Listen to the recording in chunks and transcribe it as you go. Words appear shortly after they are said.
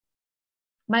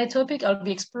My topic, I'll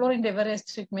be exploring the various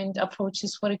treatment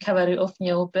approaches for recovery of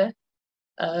Nyaope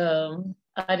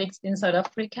addicts in South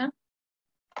Africa.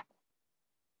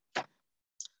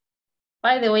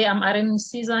 By the way, I'm Ireen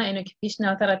Msiza, an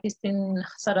occupational therapist in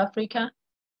South Africa.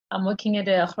 I'm working at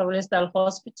the Relapse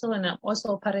Hospital, and I'm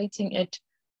also operating at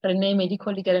Reney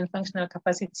Medico Legal and Functional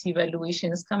Capacity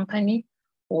Evaluations Company,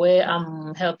 where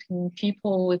I'm helping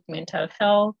people with mental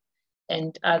health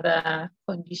and other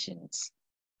conditions.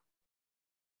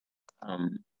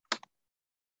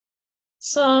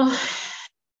 So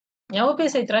Nyaope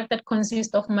is a drug that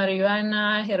consists of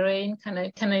marijuana, heroin,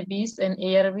 cannabis, and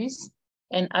ARVs,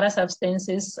 and other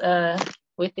substances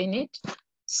within it.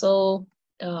 So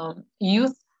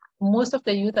most of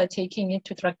the youth are taking it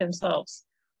to drug themselves,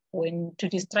 to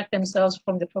distract themselves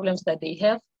from the problems that they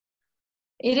have.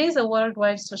 It is a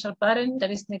worldwide social burden that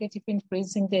is negatively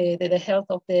influencing the health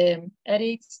of the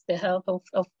addicts, the health of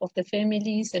the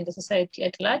families and the society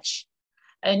at large.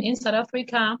 And in South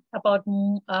Africa,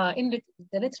 in the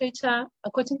literature,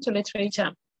 according to literature,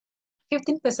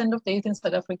 15% of the youth in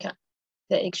South Africa,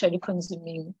 they're actually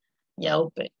consuming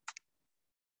Nyaope.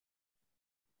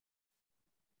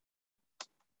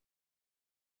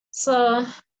 So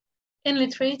in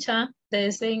literature,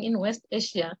 they're saying in West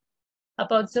Asia,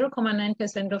 about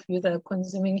 0.9% of youth are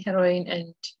consuming heroin,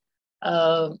 and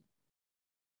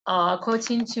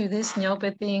according to this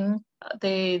Nyaope thing,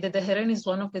 the heroin is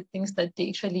one of the things that they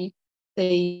actually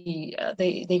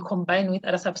they combine with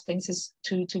other substances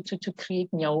to create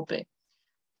Nyaope.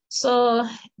 So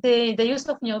the use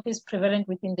of Nyaope is prevalent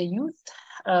within the youth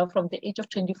from the age of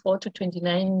 24 to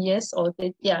 29 years,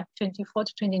 24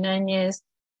 to 29 years,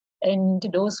 and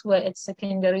those who are at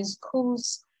secondary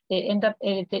schools, they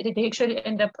actually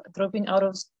end up dropping out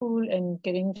of school and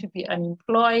getting to be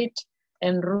unemployed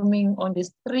and roaming on the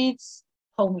streets,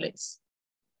 homeless.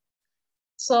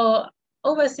 So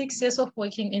over 6 years of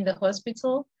working in the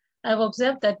hospital, I've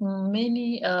observed that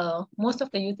most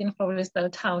of the youth in Florida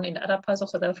town and other parts of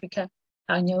South Africa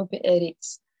are Nyaope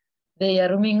addicts. They are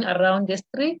roaming around the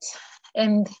streets,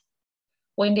 and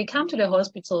when they come to the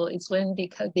hospital, it's when they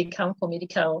come for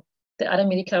the other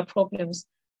medical problems.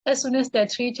 As soon as they're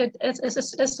treated, as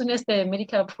soon as the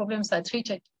medical problems are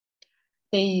treated,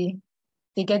 they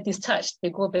get discharged.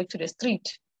 They go back to the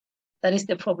street. That is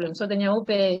the problem. So the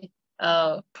Nyaope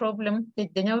problem, the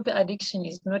Nyaope addiction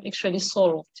is not actually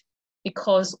solved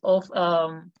because of,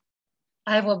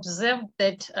 I've observed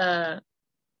that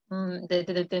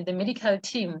the medical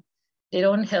team, they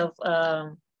don't have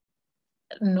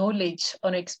knowledge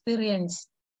or experience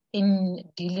in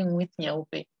dealing with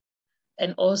Nyaope.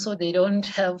 And also they don't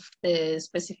have the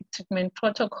specific treatment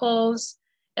protocols,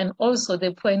 and also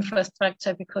the poor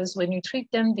infrastructure, because when you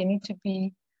treat them, they need to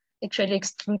be actually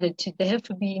excluded. They have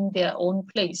to be in their own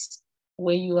place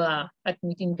where you are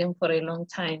admitting them for a long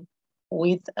time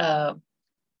with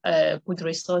good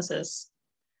resources.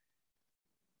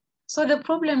 So the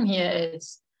problem here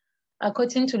is,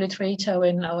 according to literature,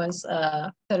 when I was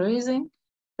perusing,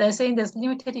 they're saying there's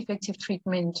limited effective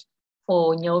treatment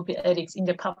for Nyaope addicts in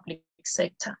the public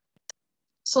sector.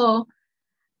 So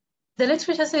the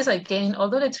literature says again,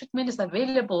 although the treatment is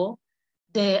available,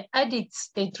 the addicts,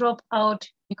 they drop out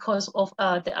because of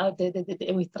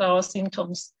the withdrawal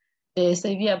symptoms, the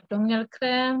severe abdominal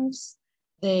cramps,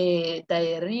 the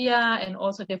diarrhea, and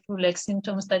also the flu-like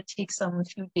symptoms that take some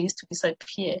few days to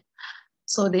disappear.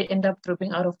 So they end up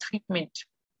dropping out of treatment.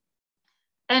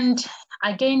 And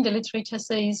again, the literature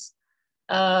says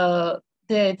the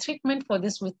treatment for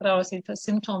this withdrawal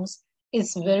symptoms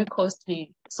is very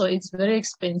costly, so it's very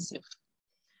expensive.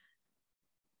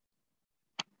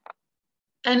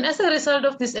 And as a result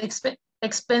of this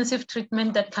expensive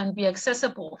treatment that can be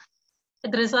accessible,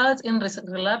 it results in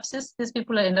relapses. These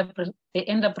people end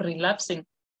up relapsing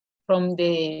from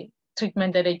the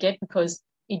treatment that they get, because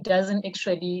it doesn't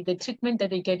actually, the treatment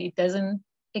that they get, it doesn't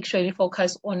actually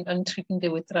focus on treating the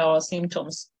withdrawal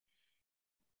symptoms.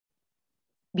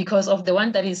 Because of the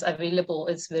one that is available,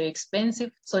 it's very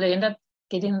expensive. So they end up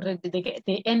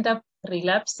they end up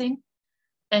relapsing.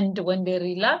 And when they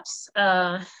relapse,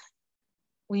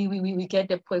 we get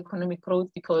the poor economic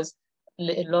growth, because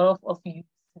a lot of youth,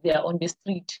 they are on the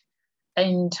street.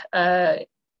 And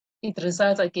it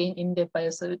results again in the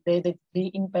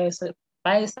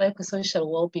psychosocial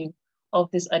well-being of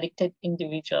these addicted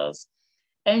individuals.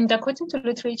 And according to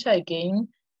literature again,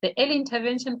 the early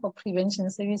intervention for prevention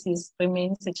services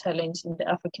remains a challenge in the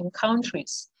African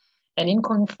countries. And in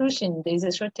conclusion, there is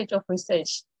a shortage of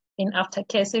research in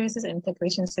aftercare services and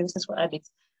integration services for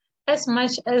addicts. As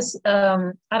much as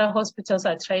other hospitals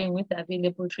are trying with the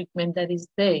available treatment that is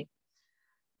there,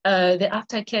 the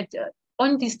aftercare,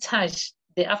 on discharge,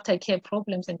 the aftercare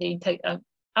problems and the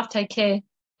aftercare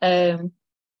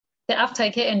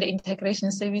and the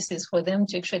integration services for them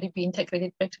to actually be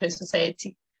integrated back to the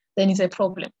society, then it's a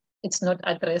problem. It's not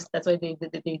addressed. That's why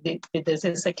there's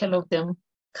a cycle of them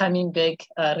coming back,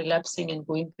 relapsing and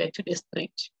going back to the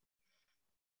street.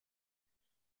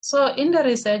 So in the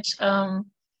research,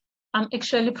 I'm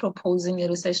actually proposing a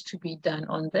research to be done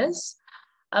on this.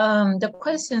 The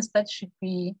questions that should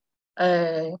be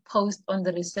posed on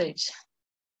the research.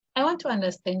 I want to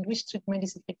understand which treatment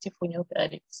is effective for Nyaope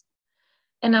addicts.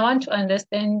 And I want to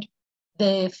understand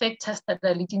the factors that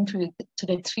are leading to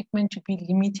the treatment to be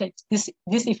limited. This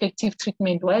effective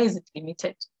treatment, why is it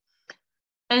limited?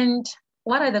 And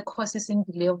what are the causes in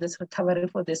delay of this recovery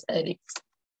for these addicts?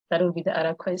 That will be the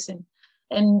other question.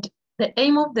 And the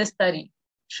aim of the study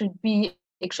should be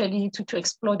actually to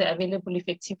explore the available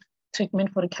effective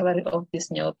treatment for recovery of these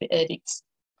Nyaope addicts.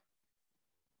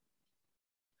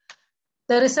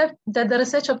 The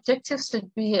research objectives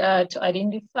should be to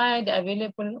identify the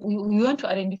available, we want to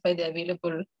identify the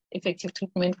available effective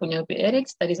treatment for Nyaope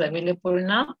addicts that is available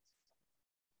now.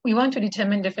 We want to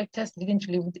determine the factors leading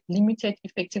to limited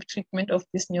effective treatment of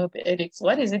these Nyaope addicts.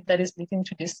 What is it that is leading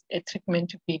to this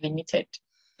treatment to be limited?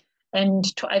 And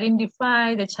to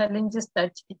identify the challenges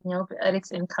that Nyaope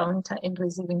addicts encounter in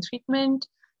receiving treatment,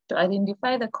 to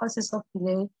identify the causes of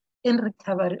delay in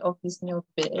recovery of these Nyaope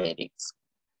addicts.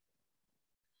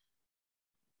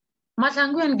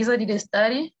 Mahlangu and Giza did a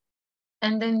study,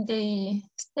 and then they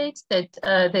state that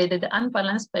the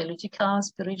unbalanced biological,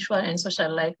 spiritual, and social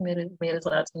life may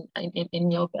result in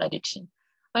Nyaope addiction.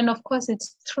 And of course,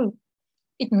 it's true.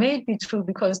 It may be true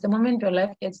because the moment your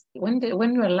life gets, when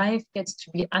your life gets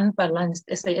to be unbalanced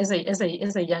as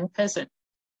a young person,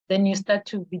 then you start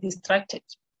to be distracted.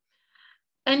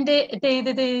 And they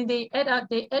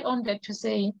add on that to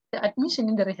say the admission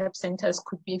in the rehab centers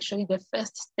could be actually the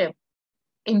first step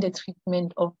in the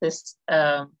treatment of this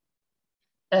Nyaope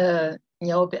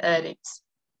addicts.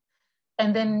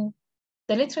 And then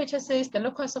the literature says the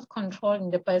locus of control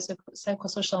in the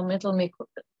biopsychosocial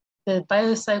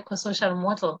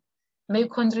model may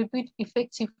contribute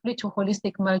effectively to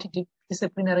holistic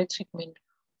multidisciplinary treatment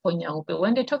for Nyaope.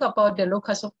 When they talk about the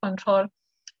locus of control,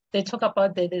 they talk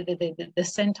about the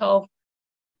center of,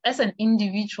 as an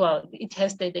individual, it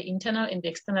has the internal and the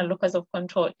external locus of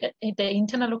control. The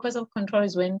internal locus of control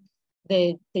is when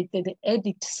the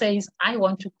addict says, I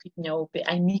want to quit Nyaope,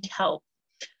 I need help.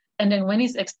 And then when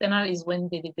it's external is when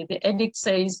the addict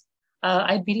says,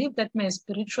 I believe that my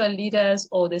spiritual leaders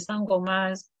or the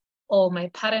sangomas or my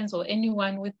parents or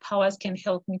anyone with powers can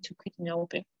help me to quit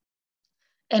Nyaope.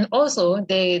 And also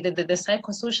the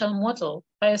psychosocial model,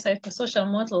 biopsychosocial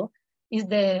model, is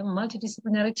the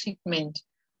multidisciplinary treatment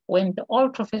when all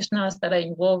professionals that are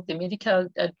involved, the medical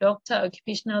doctor,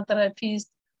 occupational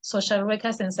therapist, social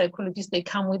workers, and psychologists, they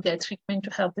come with their treatment to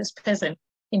help this person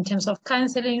in terms of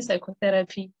counseling,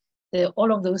 psychotherapy,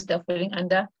 all of those, they're falling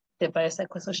under the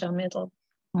biopsychosocial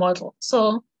model.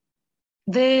 So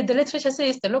the literature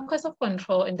says the locus of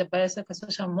control in the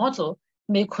biopsychosocial model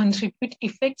may contribute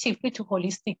effectively to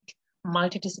holistic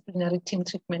multidisciplinary team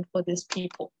treatment for these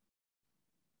people.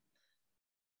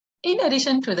 In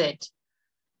addition to that,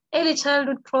 early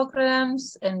childhood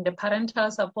programs and the parental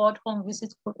support home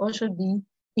visits could also be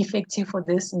effective for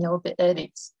these Nyaope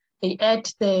addicts. They add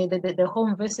the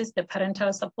home visits, the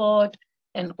parental support,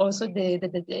 and also the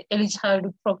early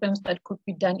childhood programs that could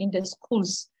be done in the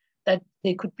schools that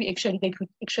they could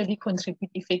actually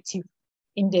contribute effective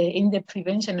in the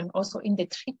prevention and also in the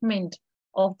treatment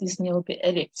of these Nyaope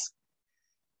addicts.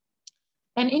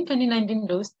 And in 2019,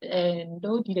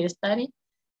 Doe did a study.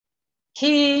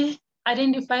 He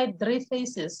identified 3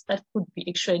 phases that could be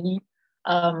actually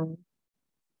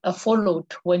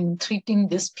followed when treating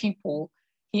these people.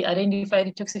 He identified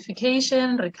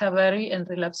detoxification, recovery, and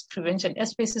relapse prevention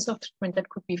as phases of treatment that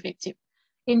could be effective.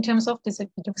 In terms of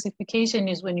detoxification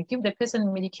is when you give the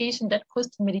person medication, that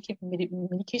cost medication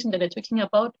that they're talking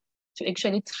about, to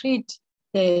actually treat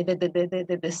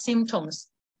the symptoms.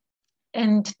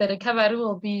 And the recovery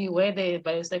will be where the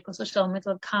biopsychosocial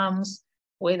method comes,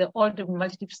 where all the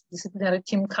multidisciplinary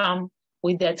team come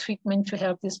with their treatment to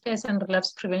help this person.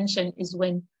 Relapse prevention is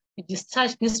when you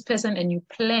discharge this person and you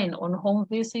plan on home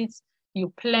visits,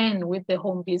 you plan with the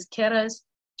home-based carers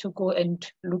to go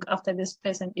and look after this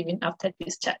person even after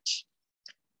discharge.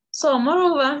 So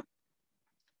moreover,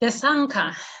 the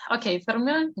Sanka, okay,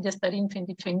 Fermion just studied in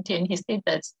 2020 and he stated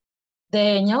that the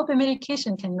Nyaope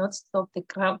medication cannot stop the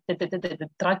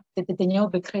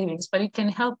Nyaope cravings, but it can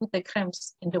help with the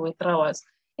cramps and the withdrawals.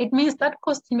 It means that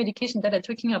cost medication that I'm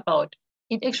talking about,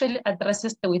 it actually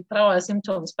addresses the withdrawal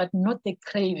symptoms, but not the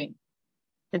craving.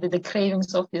 the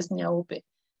cravings of this Nyaope.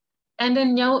 And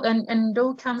then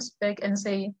Do comes back and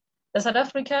say, South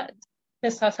Africa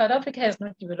has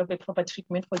not developed a proper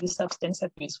treatment for this substance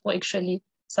abuse, for actually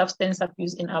substance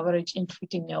abuse in average in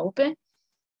treating Nyaope.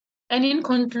 And in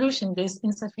conclusion, there's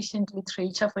insufficient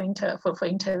literature for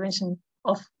intervention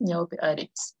of Nyaope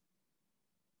addicts.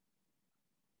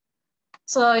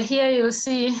 So here you'll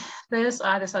see these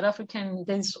are the South African,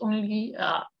 there's only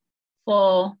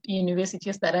 4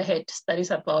 universities that I had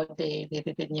studies about the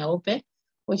Nyaope,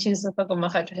 which is the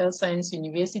Pagamakhatu Health Science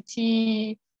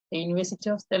University, the University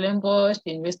of Stellenbosch,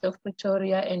 the University of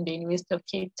Pretoria, and the University of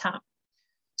Cape Town.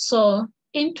 So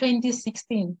in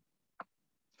 2016,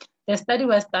 the study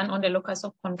was done on the locus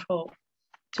of control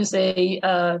to say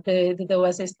there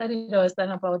was a study that was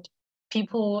done about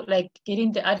people like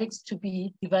getting the addicts to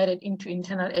be divided into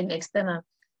internal and external,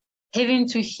 having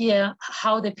to hear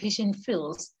how the patient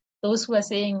feels. Those who are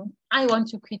saying, I want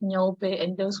to quit Nyaope,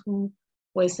 and those who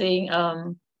were saying,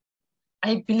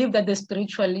 I believe that the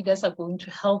spiritual leaders are going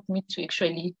to help me to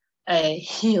actually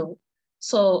heal.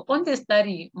 So on the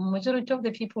study, majority of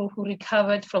the people who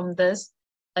recovered from this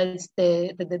is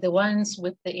the ones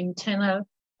with the internal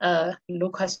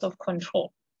locus of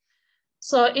control.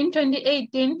 So in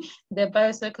 2018, the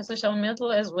biopsychosocial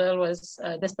model as well was,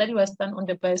 the study was done on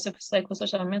the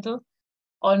biopsychosocial model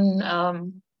on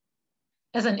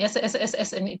as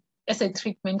a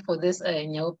treatment for this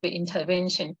Nyaope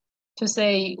intervention, to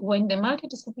say when the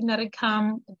multidisciplinary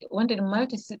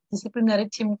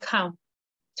team come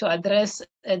to address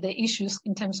the issues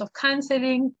in terms of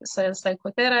counseling,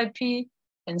 psychotherapy,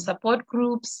 and support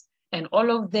groups, and all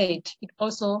of that,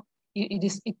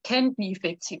 it can be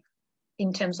effective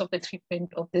in terms of the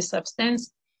treatment of the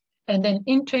substance. And then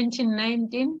in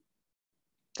 2019,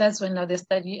 that's when now the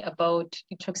study about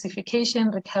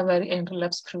detoxification, recovery, and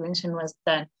relapse prevention was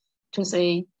done, to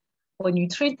say when you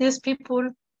treat these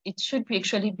people, it should be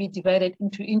actually be divided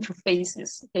into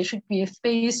phases. There should be a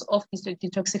phase of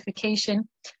detoxification,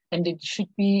 and it should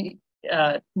be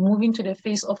moving to the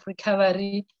phase of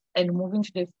recovery and moving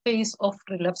to the phase of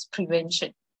relapse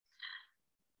prevention.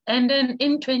 And then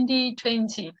in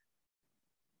 2020,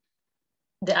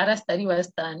 the other study was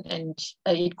done, and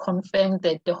it confirmed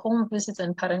that the home visits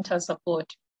and parental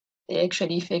support, they're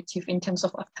actually effective in terms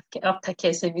of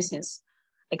aftercare services,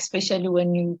 especially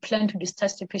when you plan to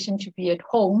discharge the patient to be at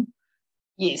home.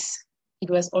 Yes,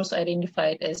 it was also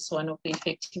identified as one of the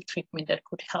effective treatment that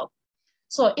could help.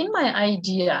 So in my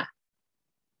idea,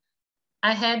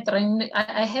 I have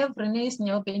Reney's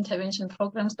Nyaope intervention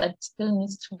programs that still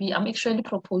needs to be, I'm actually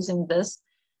proposing this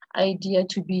idea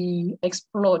to be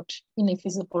explored in a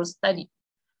feasible study.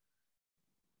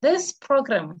 This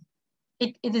program,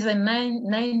 it is a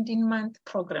 19-month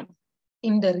program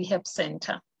in the rehab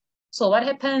center. So what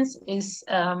happens is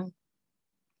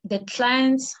the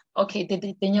clients, okay,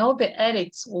 the Nyaope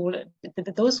addicts,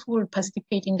 those who will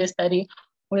participate in the study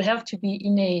will have to be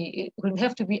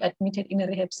admitted in a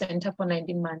rehab center for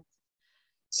 19 months.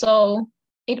 So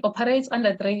it operates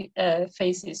under 3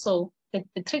 phases. So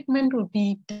the treatment will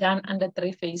be done under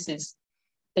 3 phases: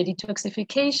 the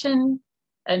detoxification,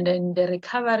 and then the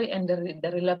recovery, and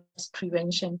the relapse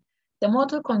prevention. The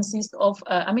model consists of,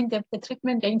 the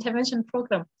treatment, the intervention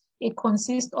program, it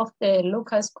consists of the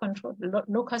locus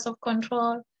of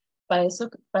control,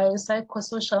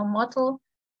 biopsychosocial model,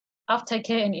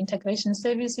 aftercare and integration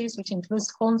services, which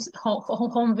includes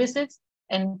home visits,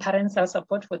 and parental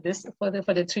support for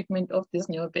the treatment of these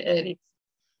Nyaope addicts.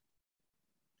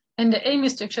 And the aim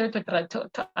is to actually to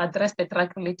address the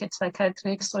drug-related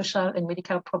psychiatric, social, and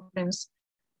medical problems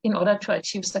in order to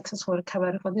achieve successful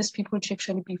recovery for these people to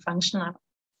actually be functional.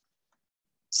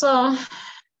 So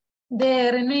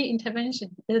the Reney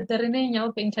intervention, the Reney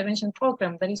Nyaope intervention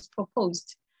program that is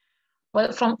proposed,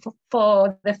 well,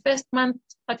 for the first month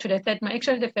up to the 3rd month,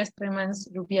 actually the first 3 months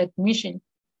will be admission.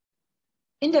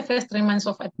 In the first 3 months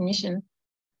of admission,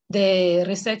 the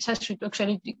researchers should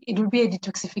actually, it will be a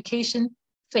detoxification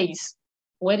phase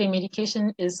where the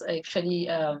medication is actually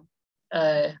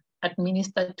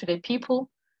administered to the people.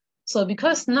 So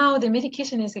because now the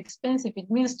medication is expensive, it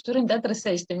means during that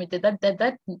research,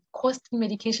 that costly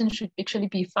medication should actually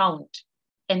be found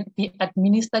and be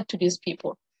administered to these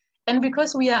people. And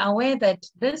because we are aware that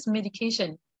this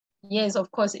medication, yes,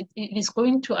 of course, it is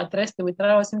going to address the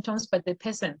withdrawal symptoms, but the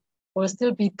person will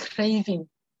still be craving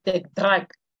the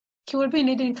drug. He will be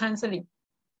needing counseling.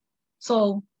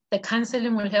 So the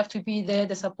counseling will have to be there.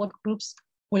 The support groups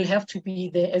will have to be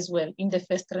there as well in the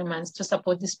first 3 months to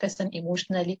support this person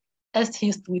emotionally as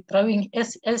he's withdrawing,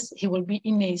 as he will be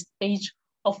in a stage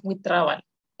of withdrawal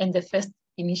and the first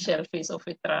initial phase of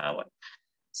withdrawal.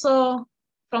 So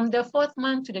From the 4th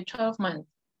month to the 12th month,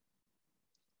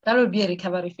 that will be a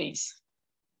recovery phase.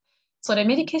 So the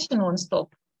medication won't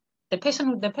stop. The person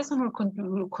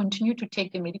will continue to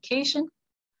take the medication.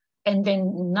 And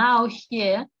then now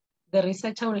here, the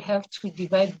researcher will have to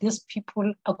divide these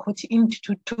people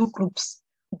into 2 groups.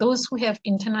 Those who have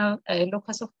internal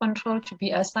locus of control to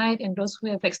be aside, and those who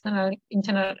have external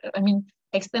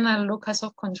locus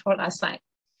of control aside.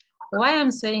 Why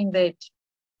I'm saying that?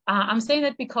 I'm saying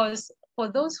that because for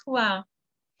those who are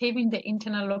having the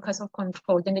internal locus of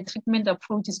control, then the treatment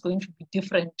approach is going to be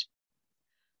different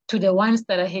to the ones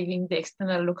that are having the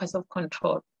external locus of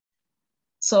control.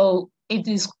 So it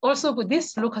is also,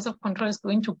 this locus of control is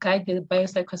going to guide the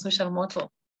biopsychosocial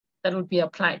model that will be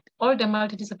applied. All the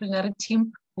multidisciplinary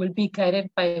team will be guided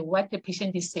by what the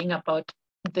patient is saying about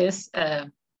this,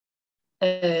 the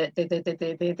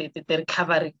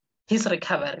recovery, his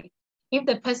recovery. If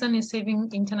the person is having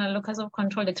internal locus of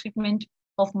control, the treatment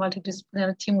of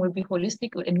multidisciplinary team will be holistic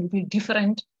and will be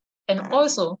different. And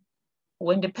also,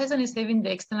 when the person is having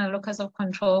the external locus of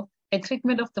control, a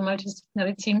treatment of the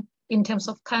multidisciplinary team in terms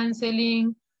of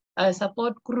counseling,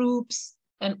 support groups,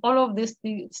 and all of this,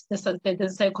 the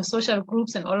psychosocial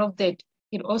groups and all of that,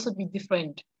 it will also be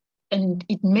different. And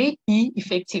it may be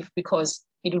effective because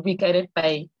it will be guided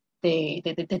by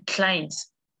the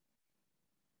clients,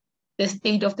 the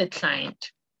state of the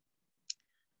client.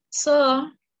 So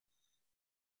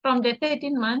from the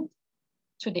 13th month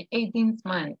to the 18th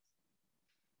month,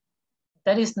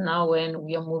 that is now when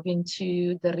we are moving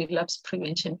to the relapse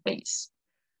prevention phase.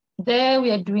 There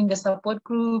we are doing the support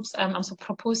groups. I'm also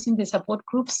proposing the support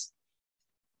groups.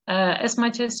 As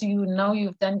much as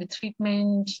you've done the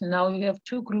treatment, now you have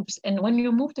 2 groups. And when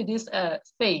you move to this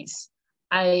phase,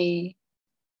 I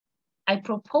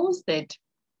propose that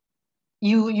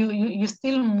you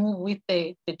still move with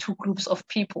the 2 groups of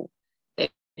people.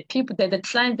 The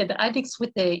client, the addicts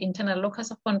with the internal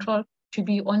locus of control to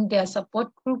be on their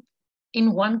support group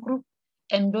in one group,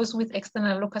 and those with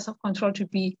external locus of control to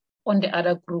be on the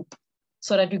other group,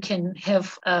 so that you can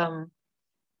have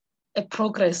a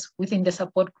progress within the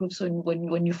support groups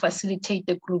when you facilitate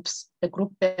the groups, the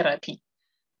group therapy.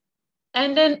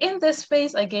 And then in this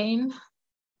phase again,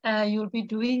 you'll be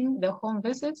doing the home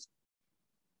visits.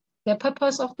 The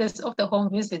purpose of the home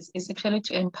visits is actually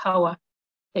to empower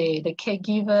the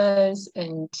caregivers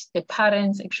and the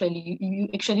parents. Actually, you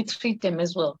actually treat them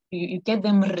as well. You get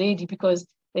them ready, because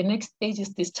the next stage is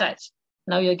discharge.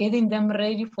 Now you're getting them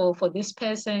ready for this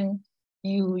person.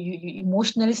 You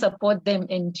emotionally support them,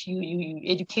 and you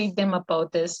educate them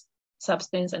about this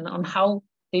substance and on how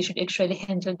they should actually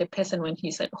handle the person when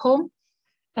he's at home.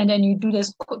 And then you do the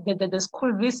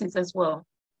school visits as well.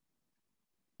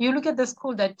 You look at the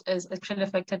school that is actually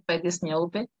affected by this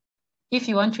Nyaope. If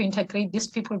you want to integrate these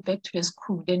people back to the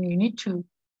school, then you need to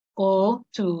go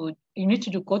to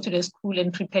the school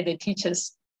and prepare the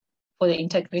teachers for the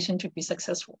integration to be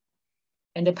successful.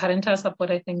 And the parental support,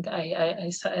 I think I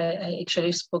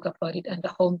actually spoke about it, and the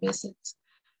home visits.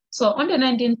 So on the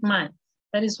 19th month,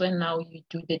 that is when now you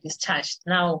do the discharge.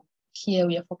 Now here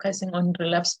we are focusing on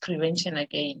relapse prevention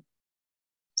again.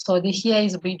 So here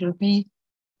it will be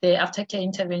the aftercare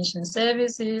intervention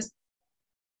services.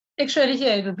 Actually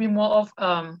here it will be more of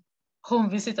home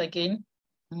visit again,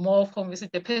 more of home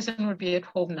visit. The person will be at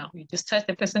home now. You discharge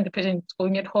the person is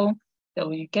going at home.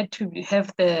 So you get to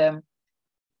have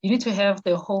you need to have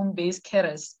the home-based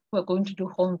carers who are going to do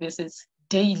home visits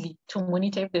daily to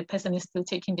monitor if the person is still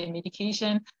taking the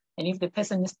medication, and if the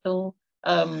person is still,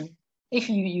 if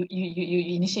you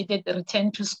initiated the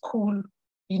return to school,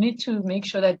 you need to make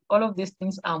sure that all of these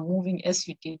things are moving as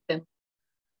you did them.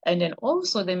 And then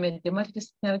also the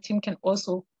multidisciplinary team can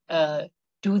also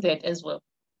do that as well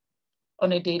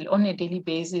on a daily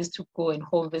basis, to go in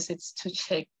home visits to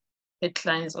check the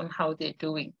clients on how they're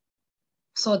doing.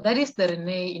 So that is the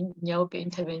Reney in Nyaope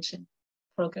intervention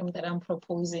program that I'm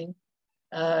proposing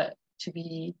to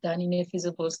be done in a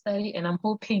feasible study, and I'm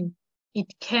hoping it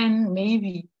can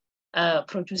maybe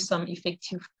produce some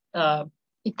effective.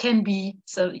 It can be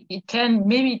an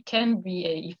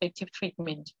effective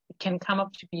treatment. It can come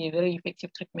up to be a very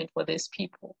effective treatment for these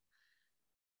people.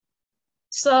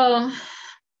 So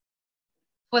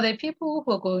for the people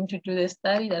who are going to do the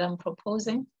study that I'm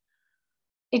proposing,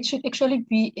 it should actually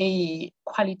be a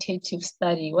qualitative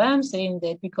study. Why I'm saying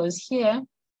that, because here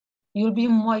you'll be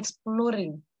more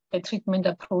exploring the treatment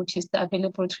approaches, the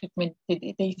available treatment,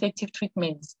 the effective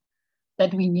treatments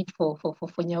that we need for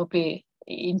Nyaope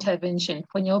intervention,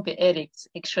 for Nyaope addicts,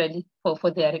 actually,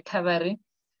 for their recovery.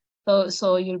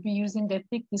 So you'll be using the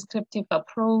thick descriptive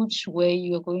approach, where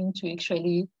you're going to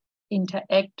actually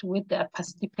interact with the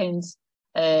participants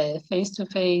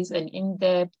face-to-face and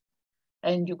in-depth,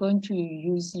 and you're going to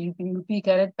you'll be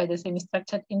guided by the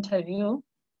semi-structured interview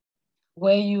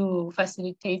where you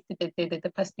facilitate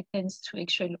the participants to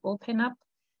actually open up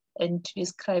and to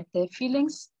describe their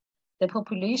feelings. The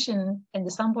population and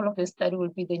the sample of the study will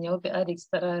be the Nyaope addicts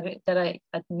that are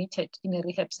admitted in a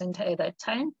rehab center at that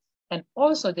time, and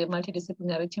also the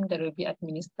multidisciplinary team that will be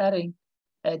administering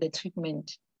the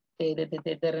treatment, the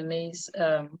Reney's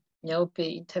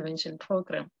Nyaope intervention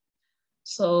program.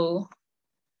 So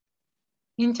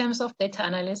in terms of data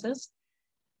analysis,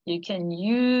 you can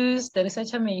use, the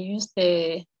researcher may use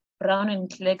the Brown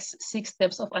and Clark's 6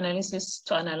 steps of analysis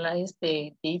to analyze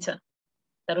the data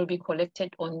that will be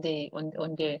collected during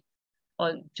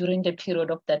the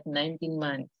period of that 19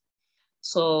 months.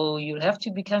 So you'll have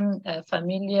to become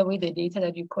familiar with the data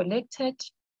that you collected.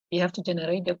 You have to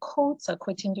generate the codes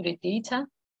according to the data,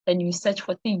 then you search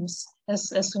for themes. As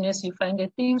soon as you find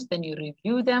the themes, then you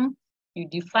review them, you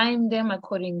define them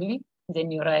accordingly, then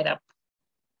you write up.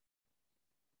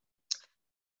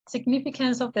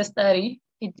 Significance of the study,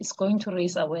 it is going to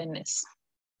raise awareness.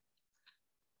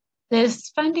 The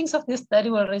findings of this study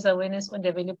will raise awareness on the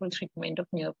available treatment of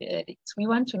Nyaope addicts. We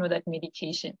want to know that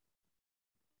medication,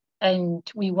 and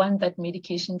we want that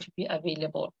medication to be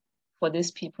available for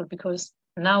these people, because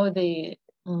now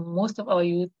most of our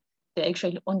youth, they're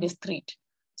actually on the street.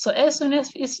 So as soon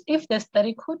as, if the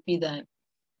study could be done,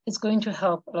 it's going to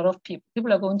help a lot of people.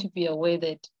 People are going to be aware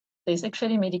that there's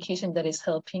actually medication that is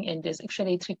helping, and there's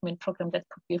actually a treatment program that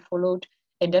could be followed,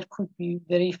 and that could be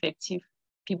very effective.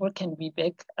 People can be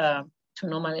back to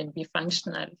normal and be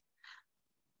functional.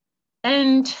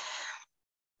 And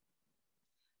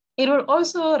it will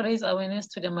also raise awareness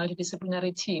to the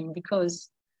multidisciplinary team, because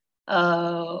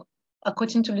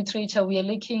according to literature, we are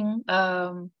lacking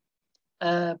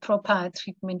proper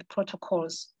treatment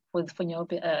protocols for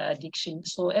Nyaope addiction.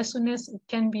 So as soon as it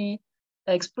can be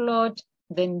explored,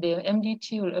 then the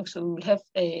MDT will also have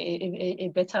a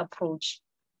better approach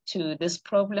to this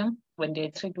problem when they're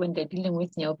dealing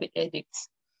with Nyaope addicts.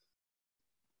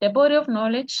 The body of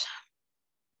knowledge,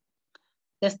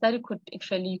 the study could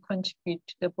actually contribute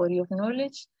to the body of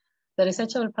knowledge. The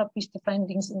researcher will publish the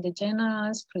findings in the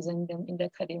journals, present them in the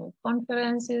academic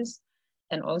conferences,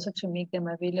 and also to make them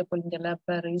available in the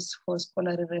libraries for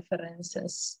scholarly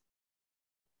references.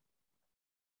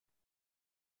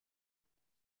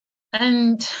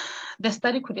 And the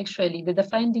study could actually, the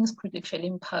findings could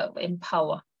actually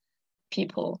empower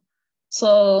people.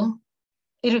 So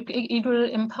it will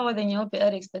empower the Nyaope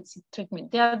addicts that seek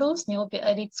treatment. There are those Nyaope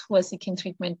addicts who are seeking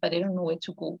treatment, but they don't know where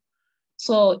to go.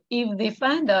 So if they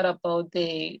find out about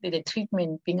the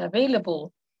treatment being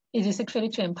available, it is actually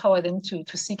to empower them to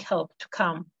seek help, to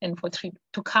come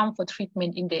for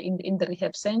treatment in the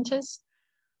rehab centers.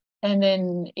 And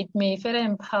then it may further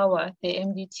empower the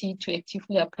MDT to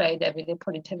actively apply the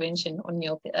available intervention on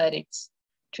Nyaope addicts,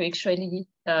 to actually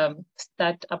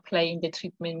start applying the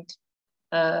treatment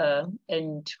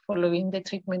and following the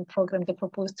treatment program, the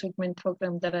proposed treatment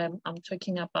program that I'm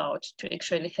talking about, to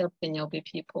actually help the Nyaope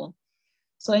people.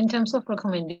 So in terms of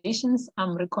recommendations,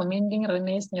 I'm recommending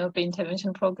Reney's Nyaope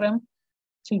intervention program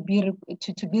to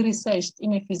be researched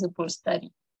in a feasible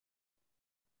study.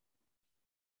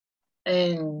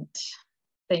 And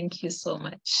thank you so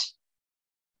much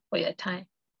for your time.